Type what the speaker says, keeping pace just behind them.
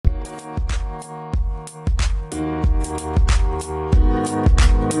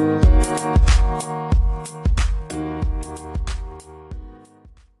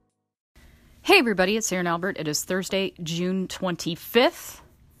everybody, it's Erin Albert. It is Thursday, June 25th.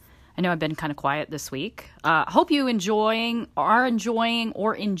 I know I've been kind of quiet this week. Hope you are enjoying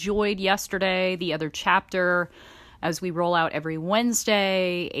or enjoyed yesterday, the other chapter, as we roll out every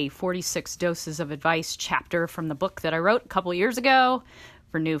Wednesday, a 46 Doses of Advice chapter from the book that I wrote a couple years ago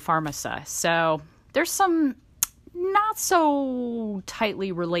for New Pharmacia. So there's some not so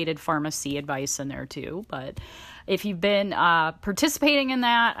tightly related pharmacy advice in there too, but if you've been participating in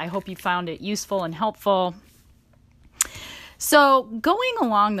that, I hope you found it useful and helpful. So going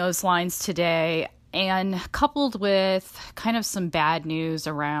along those lines today, and coupled with kind of some bad news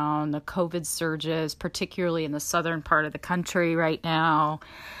around the COVID surges, particularly in the southern part of the country right now,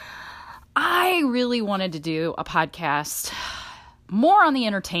 I really wanted to do a podcast more on the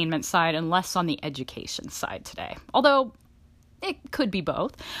entertainment side and less on the education side today, although it could be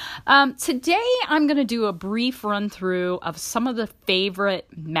both. Today, I'm going to do a brief run through of some of the favorite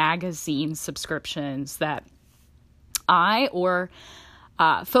magazine subscriptions that I or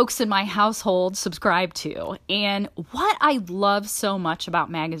folks in my household subscribe to. And what I love so much about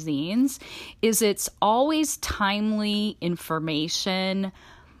magazines is it's always timely information,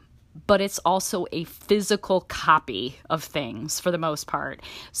 but it's also a physical copy of things for the most part.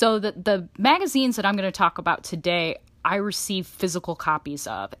 So the magazines that I'm going to talk about today, I receive physical copies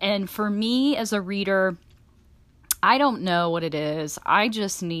of. And for me as a reader, I don't know what it is. I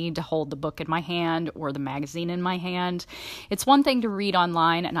just need to hold the book in my hand or the magazine in my hand. It's one thing to read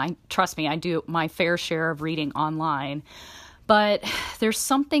online, and trust me, I do my fair share of reading online. But there's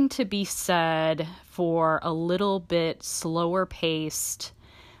something to be said for a little bit slower paced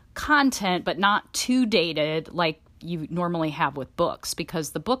content, but not too dated like you normally have with books,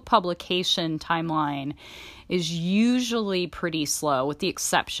 because the book publication timeline is usually pretty slow with the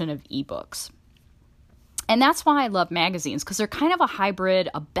exception of ebooks. And that's why I love magazines, because they're kind of a hybrid,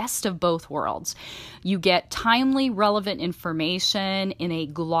 a best of both worlds. You get timely, relevant information in a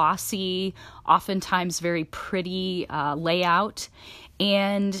glossy, oftentimes very pretty layout,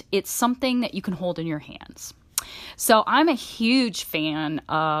 and it's something that you can hold in your hands. So I'm a huge fan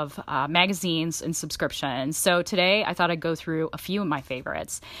of magazines and subscriptions. So today I thought I'd go through a few of my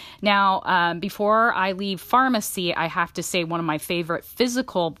favorites. Now, before I leave pharmacy, I have to say one of my favorite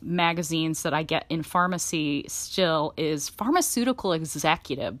physical magazines that I get in pharmacy still is Pharmaceutical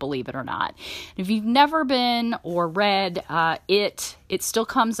Executive, believe it or not. If you've never been or read it still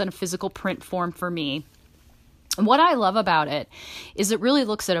comes in a physical print form for me. And what I love about it is it really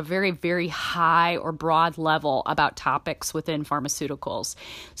looks at a very, very high or broad level about topics within pharmaceuticals.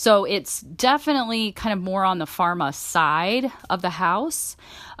 So it's definitely kind of more on the pharma side of the house,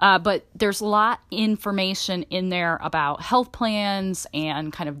 but there's a lot of information in there about health plans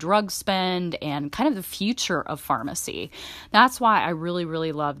and kind of drug spend and kind of the future of pharmacy. That's why I really,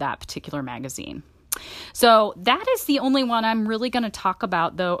 really love that particular magazine. So that is the only one I'm really going to talk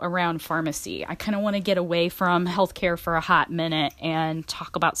about, though, around pharmacy. I kind of want to get away from healthcare for a hot minute and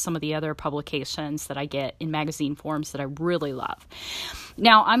talk about some of the other publications that I get in magazine forms that I really love.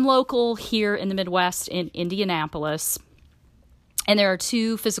 Now, I'm local here in the Midwest in Indianapolis, and there are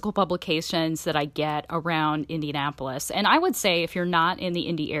two physical publications that I get around Indianapolis. And I would say if you're not in the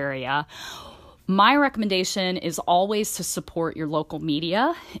Indy area, my recommendation is always to support your local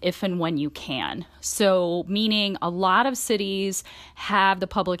media if and when you can. So meaning a lot of cities have the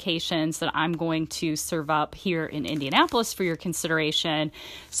publications that I'm going to serve up here in Indianapolis for your consideration.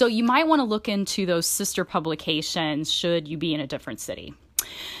 So you might want to look into those sister publications should you be in a different city.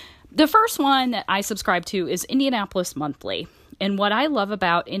 The first one that I subscribe to is Indianapolis Monthly. And what I love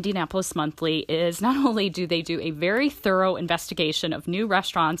about Indianapolis Monthly is not only do they do a very thorough investigation of new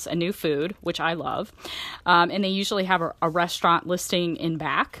restaurants and new food, which I love, and they usually have a restaurant listing in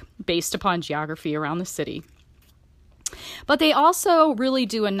back based upon geography around the city. But they also really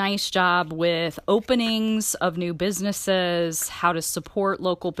do a nice job with openings of new businesses, how to support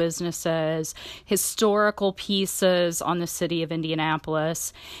local businesses, historical pieces on the city of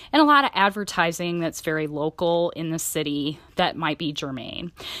Indianapolis, and a lot of advertising that's very local in the city that might be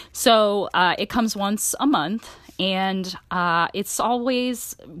germane. So it comes once a month, and it's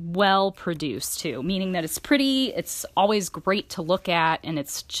always well produced too, meaning that it's pretty, it's always great to look at, and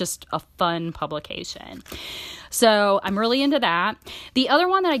it's just a fun publication. So I'm really into that. The other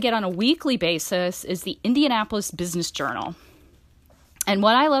one that I get on a weekly basis is the Indianapolis Business Journal. And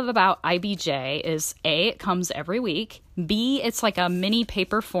what I love about IBJ is A, it comes every week. B, it's like a mini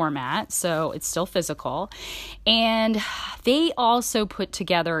paper format, so it's still physical. And they also put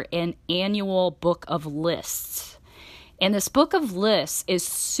together an annual book of lists. And this book of lists is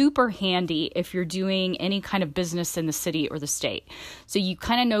super handy if you're doing any kind of business in the city or the state. So you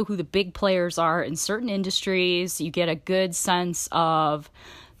kind of know who the big players are in certain industries. You get a good sense of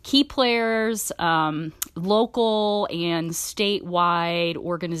key players, local and statewide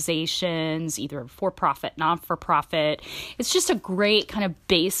organizations, either for-profit, non-for-profit. It's just a great kind of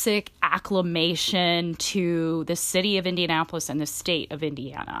basic acclimation to the city of Indianapolis and the state of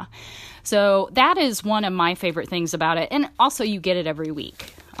Indiana. So that is one of my favorite things about it. And also you get it every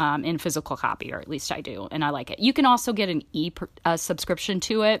week in physical copy, or at least I do, and I like it. You can also get an subscription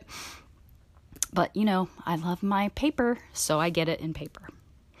to it. But, I love my paper, so I get it in paper.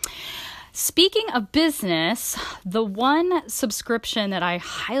 Speaking of business, the one subscription that I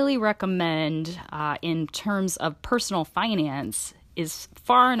highly recommend in terms of personal finance is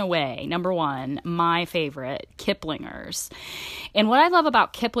far and away, number one, my favorite, Kiplinger's. And what I love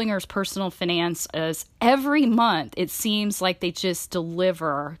about Kiplinger's personal finance is every month it seems like they just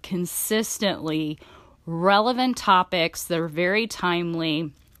deliver consistently relevant topics that are very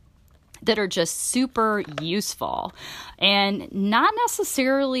timely, that are just super useful, and not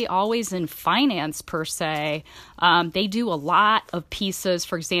necessarily always in finance per se. They do a lot of pieces.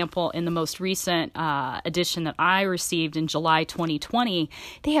 For example, in the most recent edition that I received in July 2020,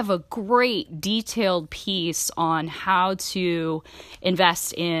 they have a great detailed piece on how to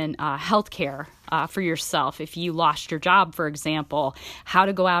invest in healthcare for yourself. If you lost your job, for example, how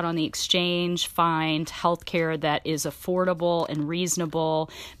to go out on the exchange, find healthcare that is affordable and reasonable.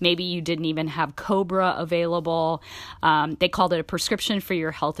 Maybe you didn't even have COBRA available. They called it a prescription for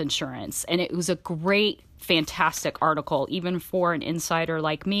your health insurance. And it was a great, fantastic article, even for an insider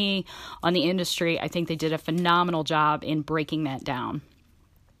like me on the industry. I think they did a phenomenal job in breaking that down.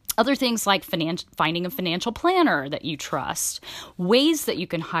 Other things like finding a financial planner that you trust, ways that you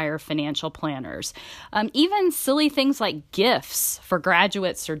can hire financial planners, even silly things like gifts for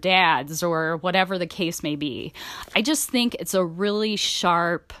graduates or dads or whatever the case may be. I just think it's a really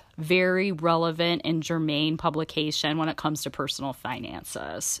sharp, very relevant and germane publication when it comes to personal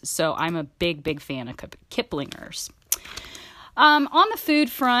finances. So I'm a big, big fan of Kiplinger's. On the food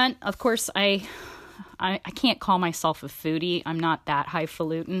front, of course, I can't call myself a foodie. I'm not that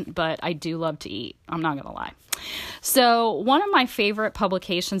highfalutin, but I do love to eat. I'm not going to lie. So one of my favorite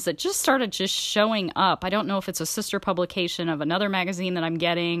publications that just started just showing up, I don't know if it's a sister publication of another magazine that I'm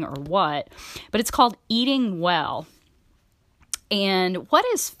getting or what, but it's called Eating Well. And what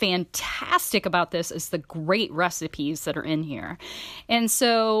is fantastic about this is the great recipes that are in here. And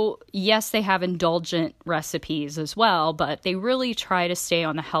so, yes, they have indulgent recipes as well, but they really try to stay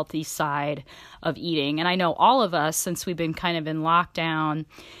on the healthy side of eating. And I know all of us, since we've been kind of in lockdown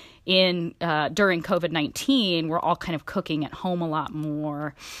during COVID-19, we're all kind of cooking at home a lot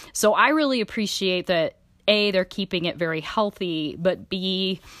more. So I really appreciate that, A, they're keeping it very healthy, but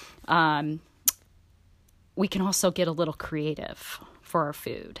B, we can also get a little creative for our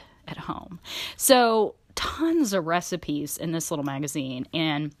food at home. So tons of recipes in this little magazine,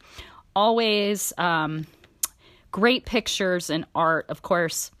 and always great pictures and art. Of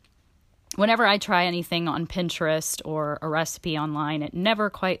course, whenever I try anything on Pinterest or a recipe online, it never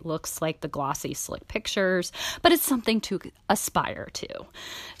quite looks like the glossy, slick pictures, but it's something to aspire to.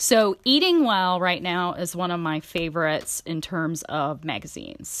 So Eating Well right now is one of my favorites in terms of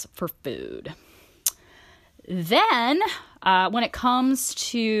magazines for food. Then, when it comes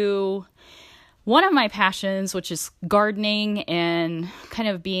to one of my passions, which is gardening and kind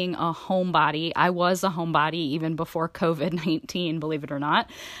of being a homebody, I was a homebody even before COVID-19, believe it or not.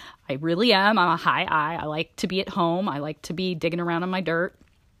 I really am. I'm a high I. I like to be at home. I like to be digging around in my dirt.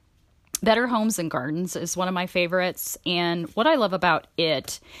 Better Homes and Gardens is one of my favorites. And what I love about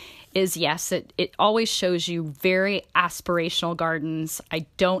it is, yes, it always shows you very aspirational gardens. I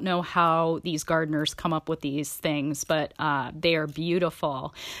don't know how these gardeners come up with these things, but they are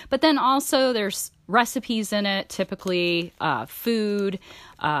beautiful. But then also there's recipes in it, typically food,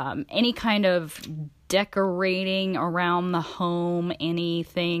 any kind of decorating around the home,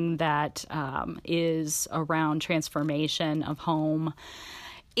 anything that is around transformation of home.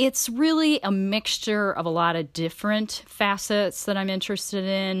 It's really a mixture of a lot of different facets that I'm interested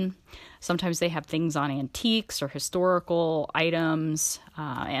in. Sometimes they have things on antiques or historical items,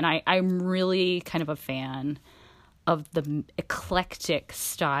 and I'm really kind of a fan of the eclectic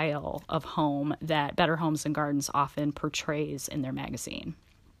style of home that Better Homes and Gardens often portrays in their magazine.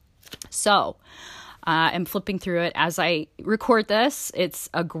 So I'm flipping through it as I record this. It's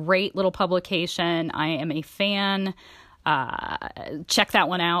a great little publication. I am a fan. Check that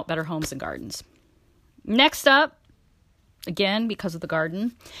one out, Better Homes and Gardens. Next up, again, because of the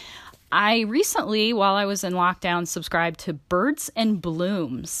garden, I recently, while I was in lockdown, subscribed to Birds and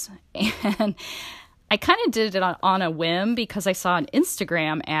Blooms. And I kind of did it on a whim because I saw an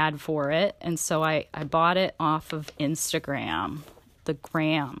Instagram ad for it. And so I bought it off of Instagram, the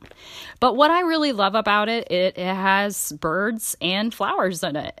gram. But what I really love about it, it has birds and flowers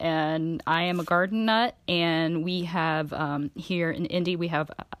in it. And I am a garden nut, and we have here in Indy, we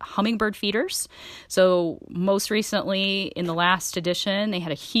have hummingbird feeders. So most recently in the last edition, they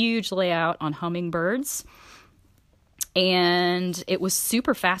had a huge layout on hummingbirds. And it was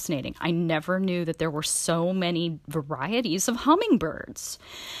super fascinating. I never knew that there were so many varieties of hummingbirds.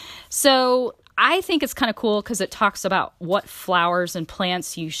 So I think it's kind of cool because it talks about what flowers and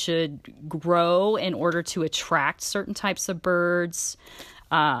plants you should grow in order to attract certain types of birds,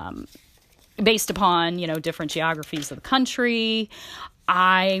 based upon, different geographies of the country.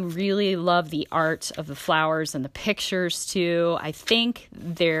 I really love the art of the flowers and the pictures too. I think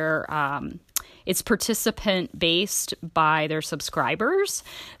it's participant based by their subscribers.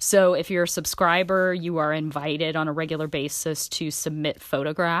 So if you're a subscriber, you are invited on a regular basis to submit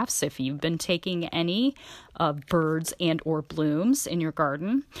photographs if you've been taking any birds and or blooms in your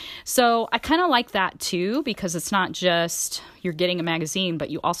garden. So I kind of like that too, because it's not just you're getting a magazine, but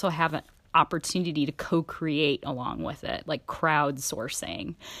you also have an opportunity to co-create along with it, like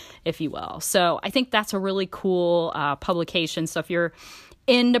crowdsourcing, if you will. So I think that's a really cool publication. So if you're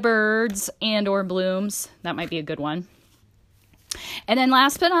into birds and or blooms, that might be a good one. And then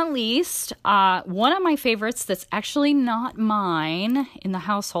last but not least, one of my favorites that's actually not mine in the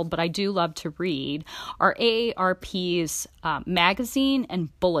household, but I do love to read, are AARP's magazine and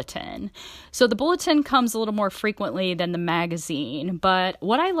bulletin. So the bulletin comes a little more frequently than the magazine, but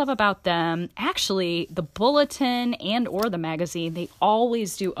what I love about them, actually, the bulletin and or the magazine, they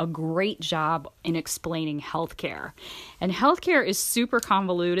always do a great job in explaining healthcare. And healthcare is super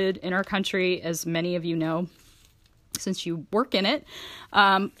convoluted in our country, as many of you know, since you work in it.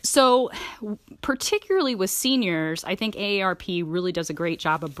 So particularly with seniors, I think AARP really does a great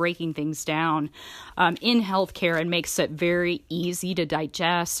job of breaking things down in healthcare and makes it very easy to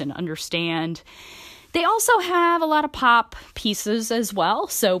digest and understand. They also have a lot of pop pieces as well.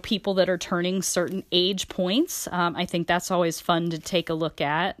 So people that are turning certain age points, I think that's always fun to take a look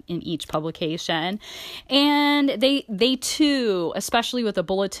at in each publication. And they too, especially with the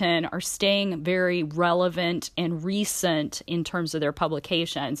bulletin, are staying very relevant and recent in terms of their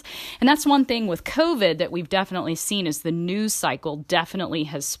publications. And that's one thing with COVID that we've definitely seen is the news cycle definitely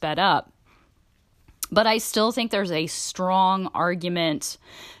has sped up. But I still think there's a strong argument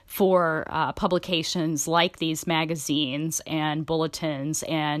for publications like these magazines and bulletins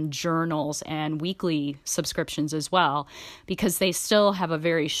and journals and weekly subscriptions as well, because they still have a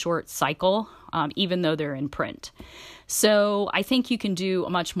very short cycle, even though they're in print. So I think you can do a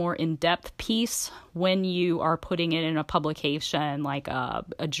much more in-depth piece when you are putting it in a publication like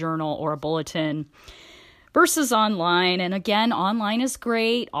a journal or a bulletin versus online. And again, online is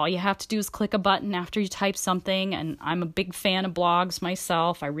great. All you have to do is click a button after you type something. And I'm a big fan of blogs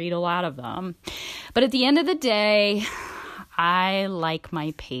myself. I read a lot of them. But at the end of the day, I like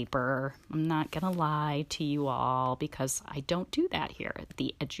my paper. I'm not going to lie to you all because I don't do that here at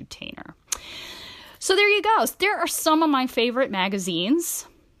the Edutainer. So there you go. There are some of my favorite magazines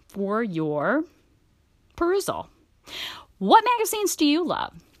for your perusal. What magazines do you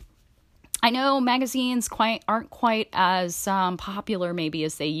love? I know magazines aren't quite as popular maybe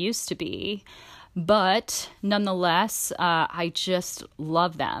as they used to be, but nonetheless, I just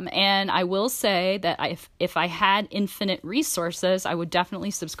love them. And I will say that if I had infinite resources, I would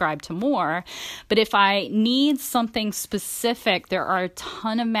definitely subscribe to more. But if I need something specific, there are a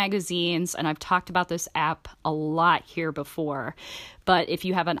ton of magazines, and I've talked about this app a lot here before. But if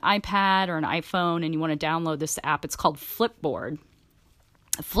you have an iPad or an iPhone and you want to download this app, it's called Flipboard.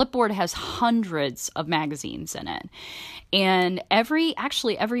 Flipboard has hundreds of magazines in it. And every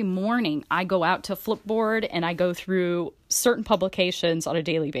morning I go out to Flipboard and I go through certain publications on a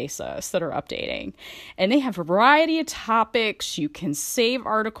daily basis that are updating. And they have a variety of topics. You can save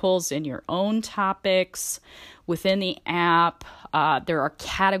articles in your own topics within the app. There are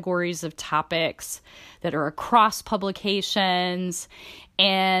categories of topics that are across publications.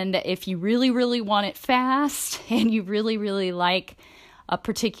 And if you really, really want it fast and you really, really like a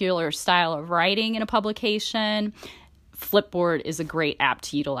particular style of writing in a publication, Flipboard is a great app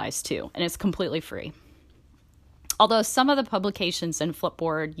to utilize too, and it's completely free. Although some of the publications in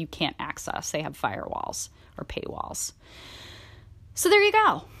Flipboard you can't access. They have firewalls or paywalls. So there you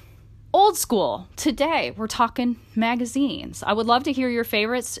go. Old school. Today, we're talking magazines. I would love to hear your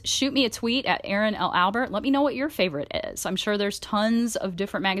favorites. Shoot me a tweet at Erin L. Albert. Let me know what your favorite is. I'm sure there's tons of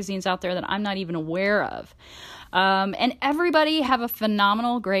different magazines out there that I'm not even aware of. And everybody have a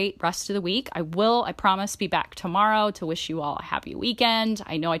phenomenal, great rest of the week. I promise, be back tomorrow to wish you all a happy weekend.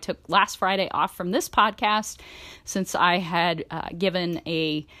 I know I took last Friday off from this podcast since I had given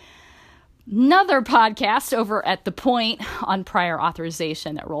another podcast over at The Point on prior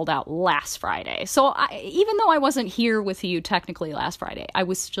authorization that rolled out last Friday. So even though I wasn't here with you technically last Friday, I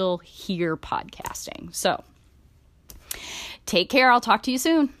was still here podcasting. So take care. I'll talk to you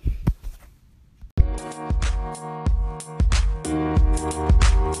soon.